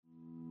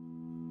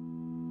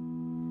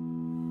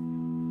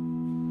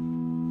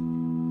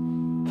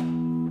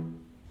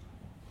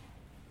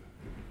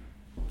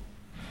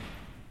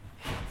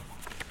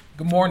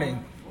Good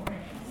morning.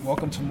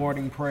 Welcome to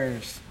Morning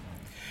Prayers.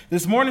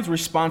 This morning's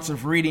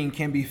responsive reading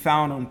can be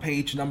found on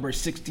page number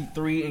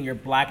 63 in your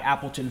Black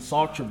Appleton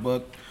Psalter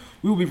book.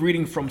 We will be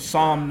reading from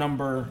Psalm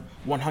number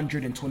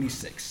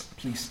 126.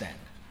 Please stand.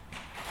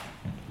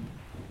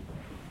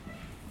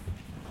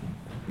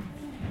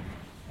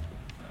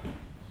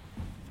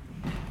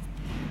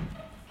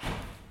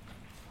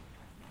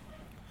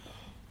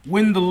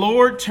 When the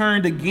Lord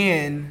turned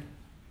again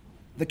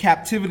the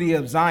captivity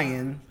of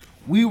Zion,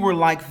 we were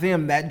like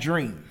them that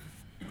dream.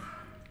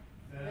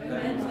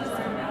 Then was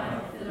our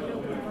mouth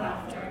filled with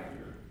laughter,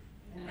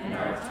 and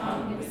our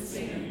tongue with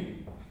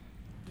singing.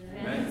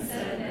 Then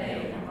said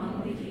they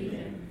among the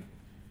heathen,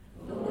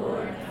 the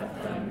Lord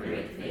hath done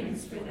great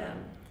things for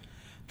them.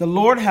 The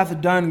Lord hath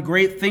done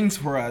great things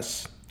for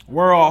us,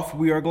 whereof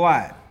we are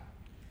glad.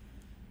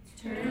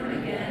 Turn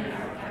again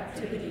our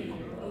captivity,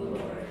 O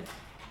Lord,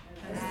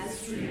 as the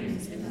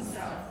streams in the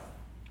south.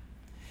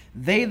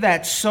 They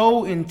that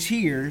sow in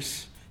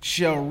tears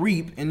shall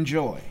reap in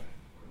joy.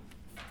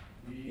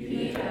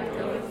 He that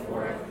goeth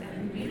forth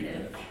and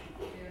weepeth,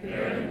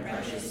 bearing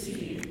precious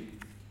seed,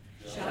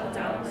 shall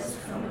doubtless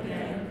come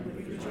again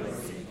with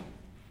rejoicing,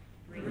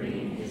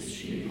 bringing his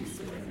sheaves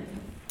with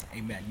him.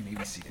 Amen. You may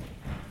be seated.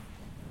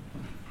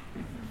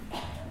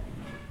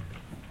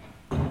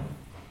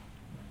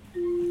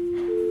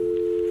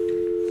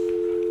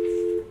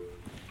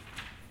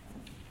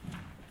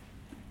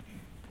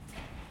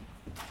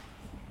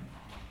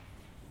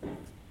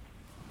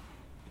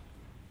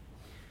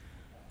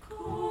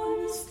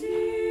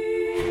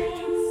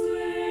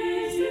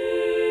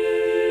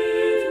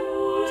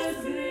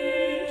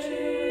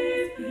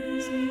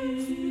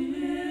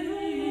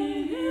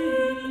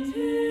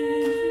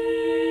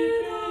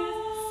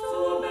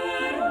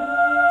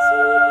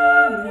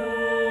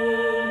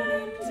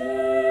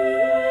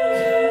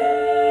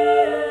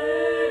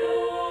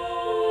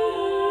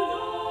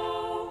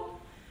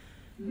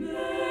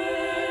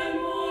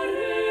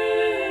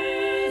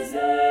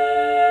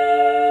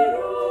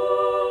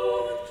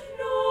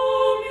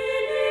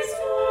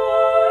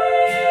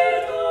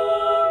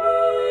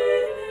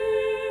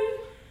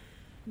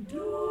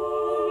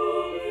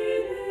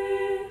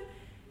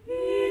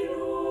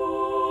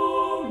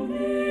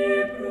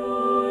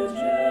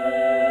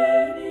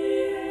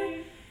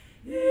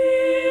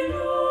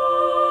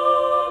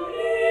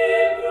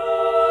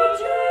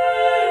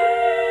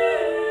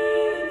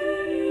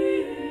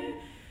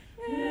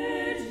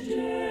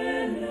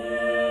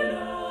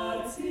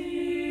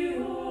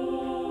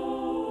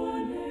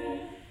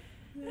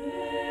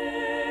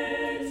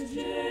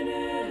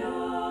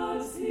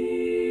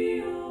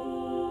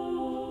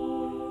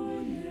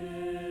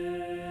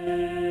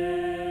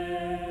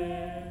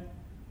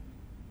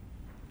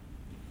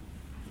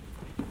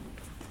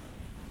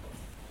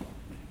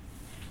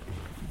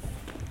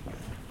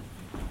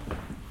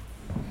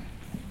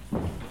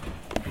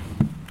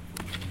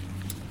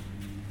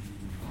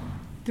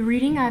 The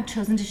reading I've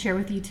chosen to share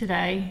with you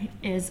today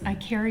is I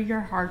Carry Your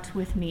Heart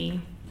With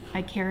Me,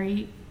 I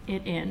Carry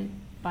It In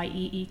by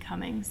E.E.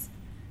 Cummings.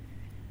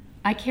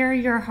 I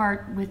carry your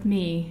heart with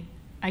me,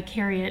 I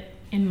carry it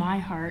in my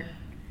heart.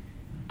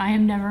 I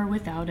am never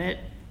without it.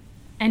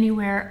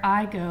 Anywhere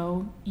I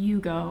go, you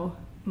go,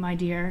 my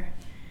dear.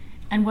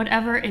 And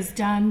whatever is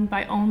done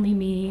by only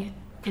me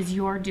is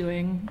your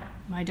doing,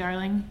 my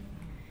darling.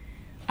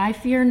 I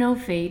fear no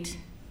fate,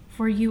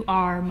 for you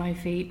are my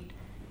fate,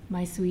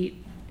 my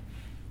sweet.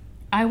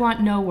 I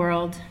want no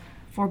world,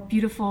 for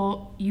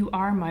beautiful you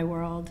are my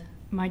world,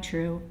 my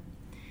true.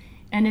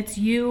 And it's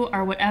you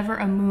are whatever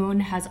a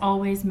moon has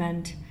always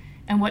meant,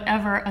 and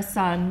whatever a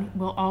sun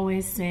will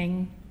always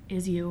sing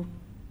is you.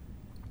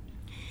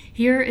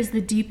 Here is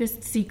the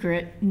deepest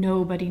secret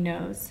nobody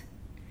knows.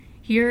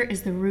 Here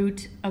is the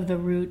root of the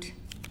root,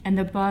 and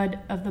the bud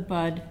of the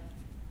bud,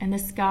 and the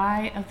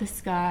sky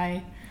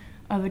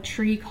of a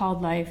tree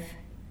called life,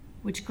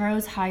 which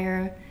grows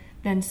higher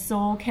than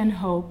soul can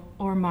hope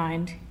or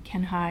mind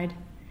can hide.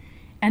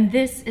 And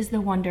this is the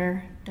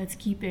wonder that's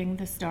keeping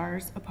the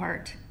stars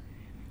apart.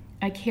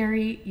 I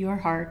carry your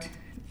heart.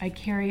 I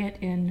carry it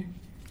in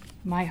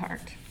my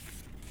heart.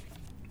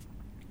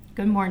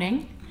 Good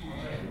morning.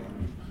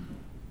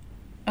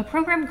 A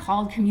program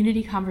called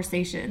Community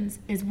Conversations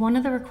is one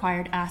of the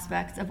required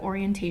aspects of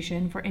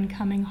orientation for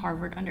incoming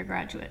Harvard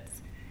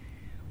undergraduates.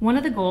 One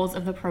of the goals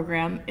of the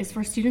program is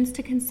for students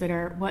to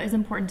consider what is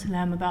important to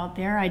them about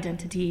their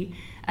identity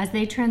as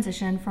they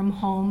transition from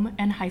home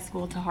and high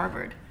school to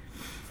Harvard.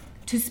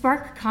 To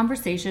spark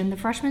conversation, the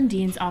freshman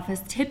dean's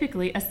office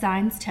typically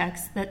assigns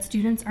texts that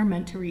students are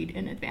meant to read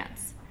in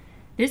advance.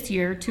 This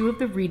year, 2 of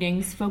the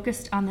readings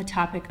focused on the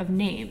topic of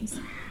names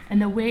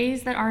and the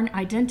ways that our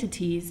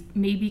identities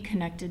may be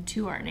connected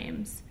to our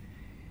names.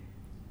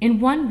 In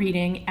one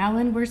reading,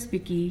 Alan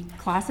Wierzbicki,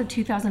 class of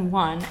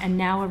 2001 and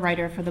now a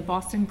writer for the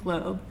Boston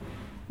Globe,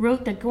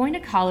 wrote that going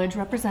to college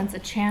represents a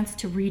chance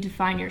to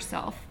redefine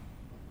yourself.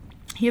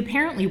 He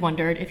apparently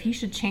wondered if he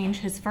should change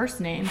his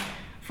first name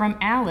from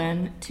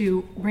Alan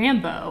to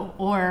Rambo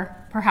or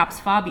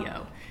perhaps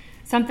Fabio,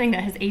 something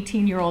that his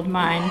 18-year-old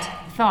mind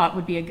thought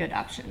would be a good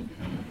option.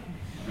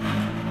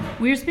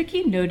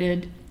 Wierzbicki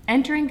noted,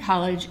 entering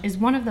college is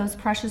one of those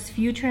precious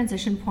few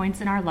transition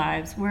points in our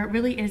lives where it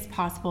really is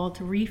possible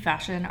to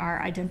refashion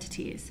our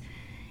identities,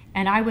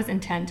 and I was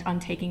intent on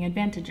taking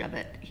advantage of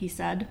it, he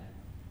said.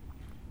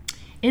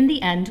 In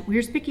the end,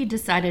 Wierzbicki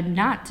decided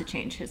not to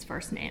change his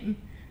first name,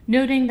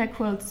 noting that,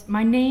 quotes,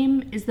 "My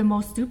name is the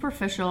most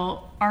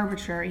superficial,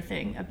 arbitrary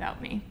thing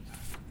about me."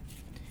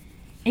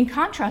 In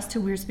contrast to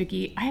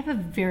Wierzbicki, I have a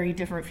very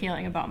different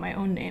feeling about my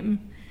own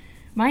name.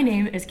 My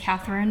name is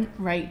Catherine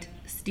Wright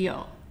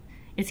Steele.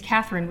 It's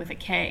Catherine with a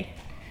K.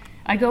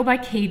 I go by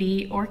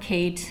Katie or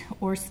Kate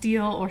or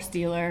Steele or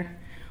Steeler,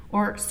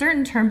 or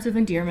certain terms of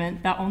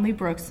endearment that only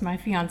Brooks, my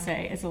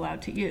fiance, is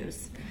allowed to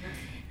use.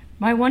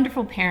 My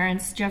wonderful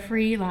parents,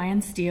 Jeffrey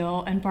Lyon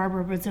Steele and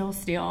Barbara Brazil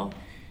Steele,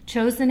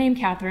 chose the name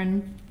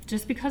Catherine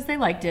just because they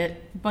liked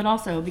it, but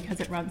also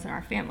because it runs in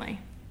our family.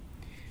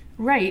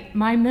 Wright,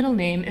 my middle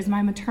name, is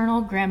my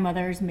maternal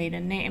grandmother's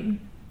maiden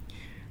name.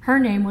 Her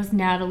name was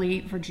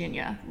Natalie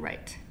Virginia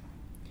Wright.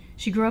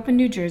 She grew up in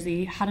New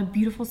Jersey, had a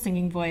beautiful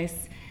singing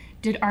voice,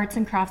 did arts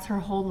and crafts her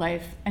whole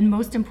life, and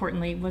most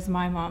importantly, was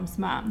my mom's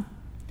mom.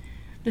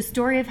 The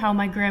story of how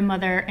my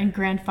grandmother and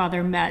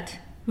grandfather met,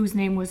 whose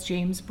name was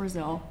James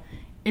Brazil,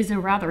 is a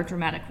rather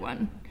dramatic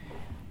one.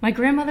 My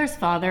grandmother's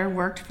father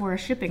worked for a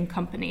shipping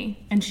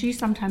company, and she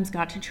sometimes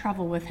got to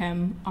travel with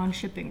him on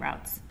shipping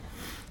routes.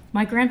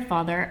 My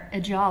grandfather,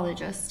 a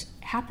geologist,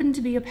 happened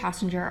to be a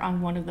passenger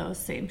on one of those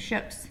same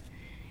ships.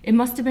 It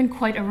must have been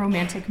quite a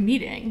romantic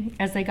meeting,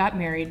 as they got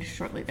married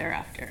shortly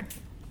thereafter.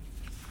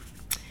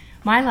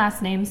 My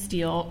last name,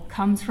 Steele,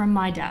 comes from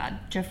my dad,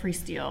 Jeffrey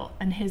Steele,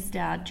 and his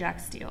dad, Jack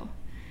Steele.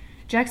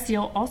 Jack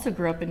Steele also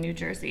grew up in New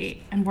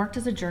Jersey and worked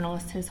as a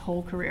journalist his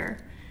whole career,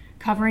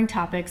 covering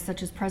topics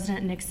such as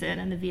President Nixon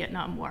and the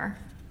Vietnam War.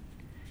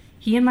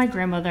 He and my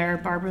grandmother,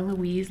 Barbara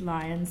Louise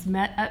Lyons,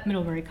 met at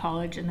Middlebury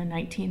College in the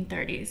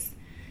 1930s.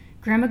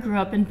 Grandma grew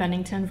up in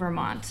Bennington,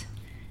 Vermont.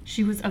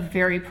 She was a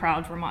very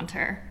proud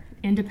Vermonter,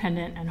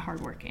 independent and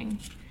hardworking.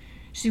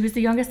 She was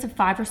the youngest of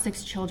 5 or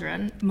 6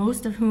 children,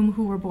 most of whom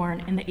were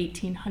born in the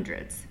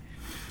 1800s.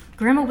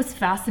 Grandma was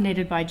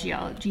fascinated by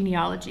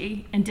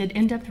genealogy and did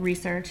in-depth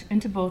research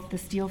into both the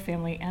Steele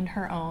family and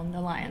her own,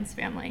 the Lyons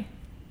family.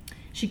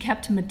 She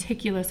kept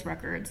meticulous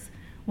records,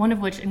 one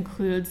of which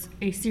includes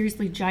a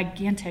seriously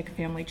gigantic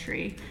family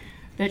tree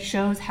that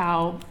shows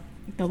how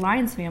the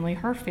Lyons family,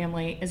 her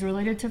family, is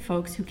related to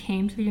folks who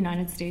came to the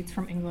United States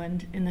from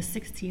England in the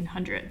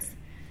 1600s.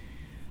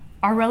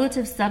 Our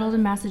relatives settled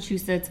in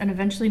Massachusetts and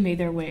eventually made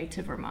their way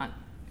to Vermont.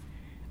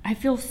 I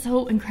feel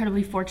so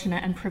incredibly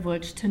fortunate and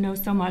privileged to know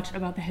so much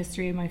about the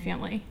history of my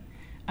family.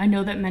 I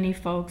know that many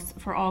folks,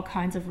 for all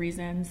kinds of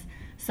reasons,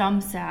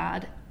 some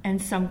sad and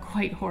some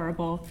quite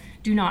horrible,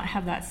 do not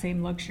have that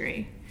same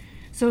luxury.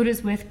 So it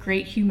is with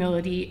great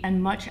humility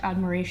and much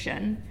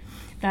admiration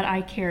that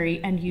I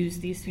carry and use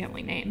these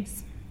family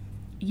names.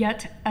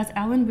 Yet, as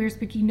Alan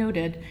Wierzbicki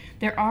noted,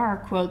 there are,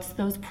 quotes,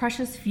 those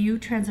precious few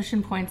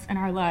transition points in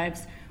our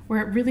lives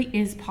where it really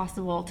is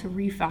possible to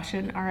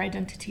refashion our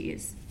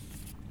identities.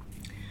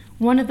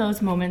 One of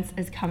those moments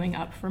is coming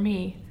up for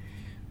me.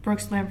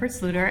 Brooks Lambert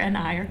Sluter and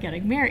I are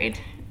getting married.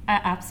 I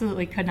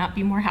absolutely could not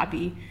be more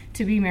happy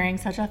to be marrying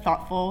such a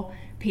thoughtful,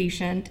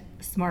 patient,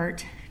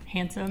 smart,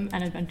 handsome,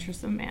 and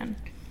adventuresome man.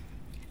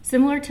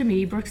 Similar to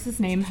me, Brooks's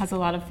name has a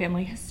lot of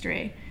family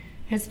history.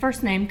 His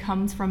first name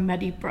comes from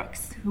Meddy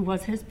Brooks, who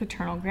was his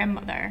paternal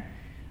grandmother.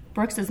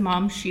 Brooks's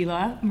mom,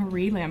 Sheila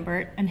Marie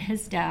Lambert, and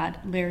his dad,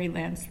 Larry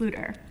Land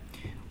Sluter.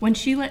 When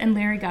Sheila and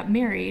Larry got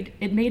married,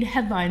 it made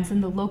headlines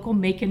in the local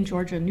Macon,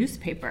 Georgia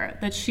newspaper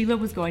that Sheila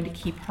was going to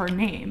keep her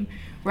name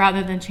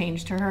rather than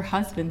change to her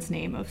husband's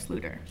name of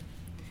Sluter.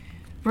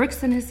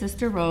 Brooks and his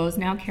sister Rose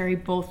now carry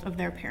both of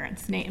their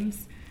parents'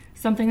 names,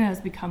 something that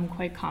has become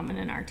quite common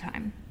in our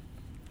time.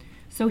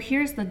 So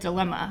here's the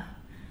dilemma.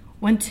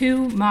 When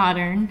two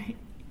modern,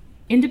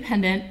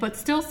 independent, but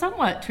still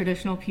somewhat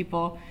traditional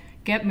people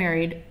get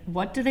married,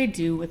 what do they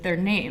do with their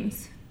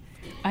names?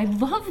 I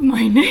love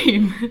my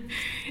name.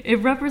 It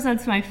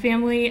represents my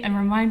family and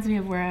reminds me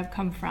of where I've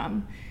come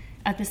from.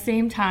 At the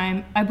same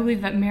time, I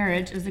believe that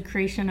marriage is the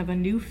creation of a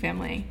new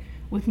family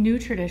with new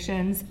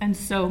traditions and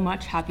so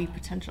much happy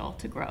potential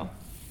to grow.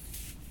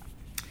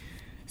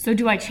 So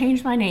do I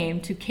change my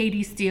name to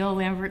Katie Steele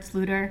Lambert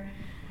Sluter?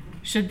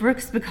 Should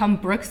Brooks become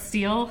Brooks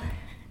Steele?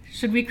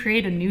 Should we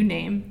create a new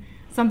name,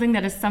 something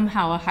that is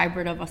somehow a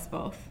hybrid of us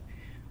both?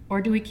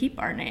 Or do we keep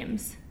our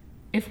names?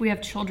 If we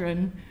have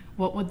children,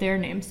 what would their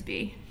names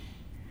be?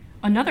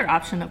 Another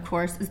option, of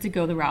course, is to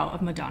go the route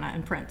of Madonna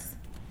and Prince.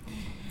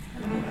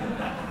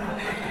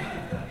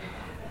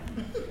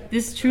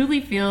 This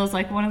truly feels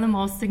like one of the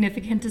most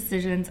significant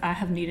decisions I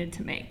have needed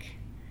to make.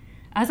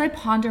 As I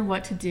ponder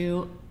what to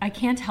do, I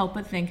can't help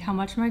but think how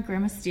much my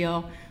grandma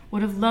Steele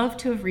would have loved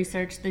to have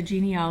researched the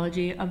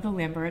genealogy of the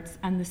Lamberts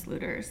and the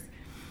Sluters,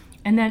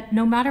 and that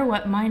no matter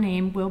what my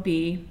name will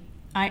be,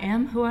 I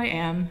am who I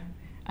am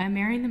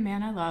marrying the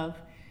man I love,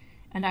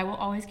 and I will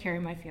always carry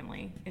my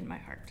family in my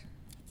heart.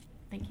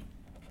 Thank you.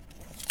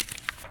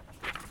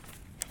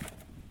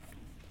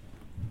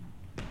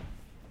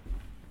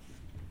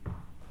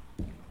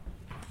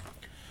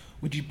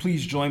 Would you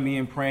please join me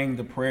in praying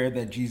the prayer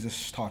that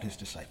Jesus taught his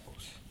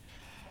disciples?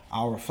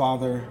 Our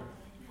Father,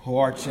 who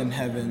art in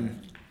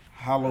heaven,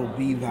 hallowed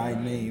be thy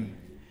name.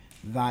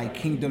 Thy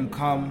kingdom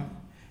come,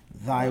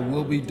 thy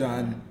will be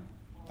done,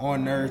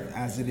 on earth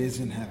as it is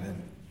in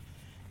heaven.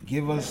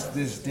 Give us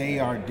this day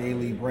our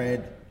daily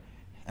bread,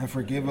 and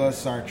forgive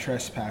us our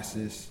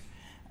trespasses,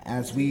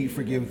 as we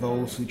forgive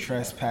those who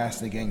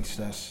trespass against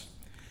us.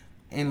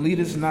 And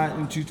lead us not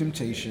into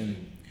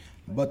temptation,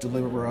 but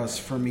deliver us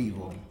from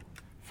evil.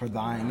 For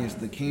thine is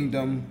the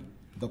kingdom,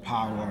 the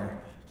power,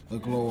 the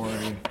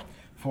glory,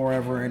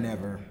 forever and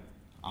ever.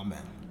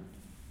 Amen.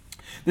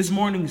 This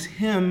morning's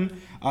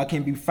hymn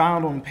can be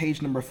found on page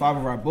number 5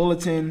 of our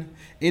bulletin.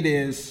 It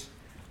is,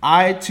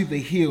 "I to the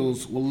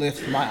hills will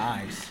lift my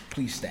eyes."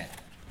 Please stand.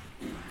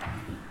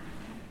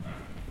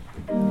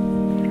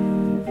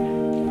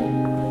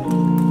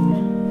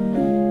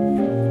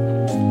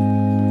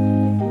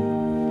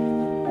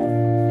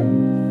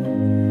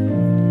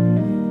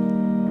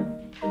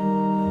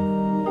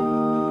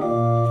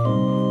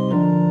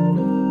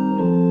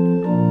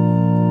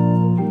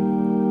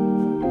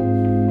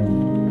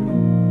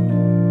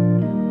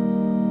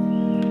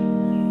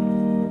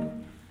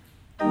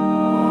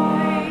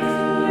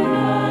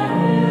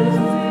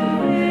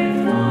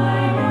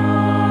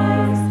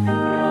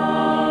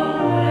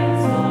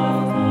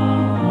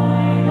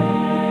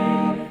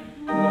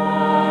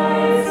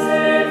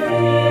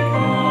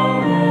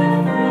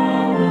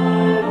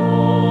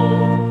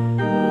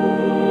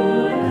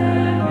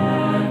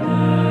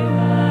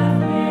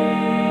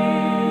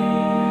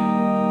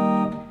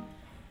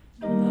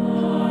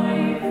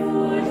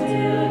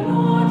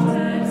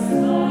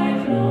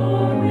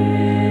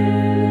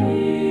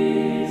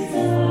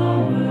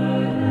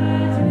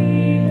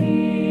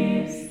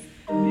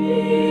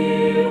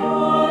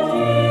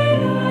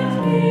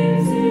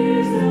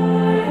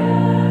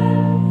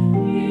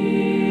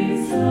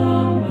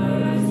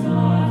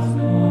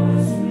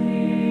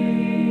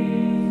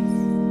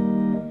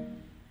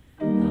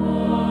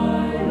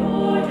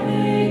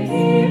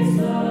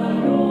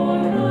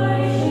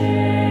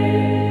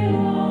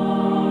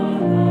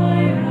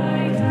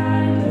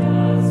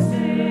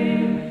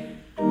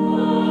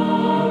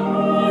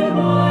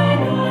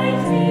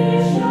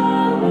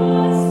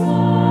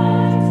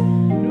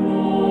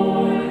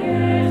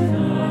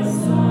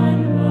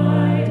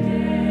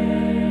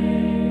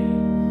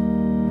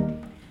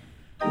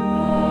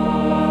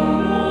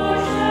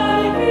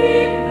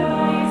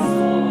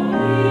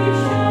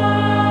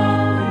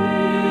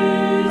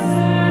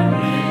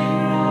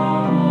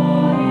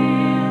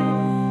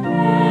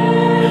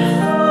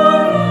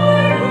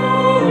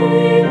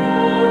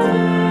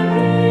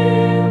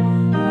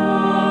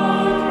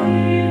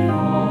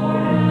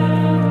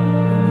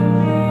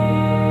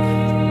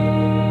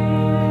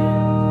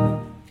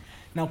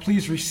 Now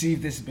please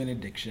receive this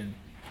benediction.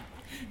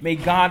 May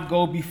God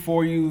go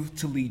before you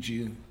to lead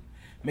you.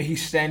 May he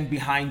stand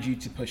behind you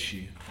to push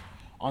you,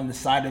 on the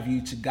side of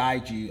you to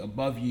guide you,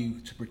 above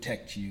you to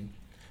protect you,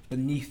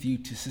 beneath you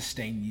to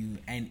sustain you,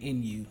 and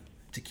in you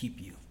to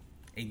keep you.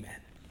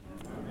 Amen.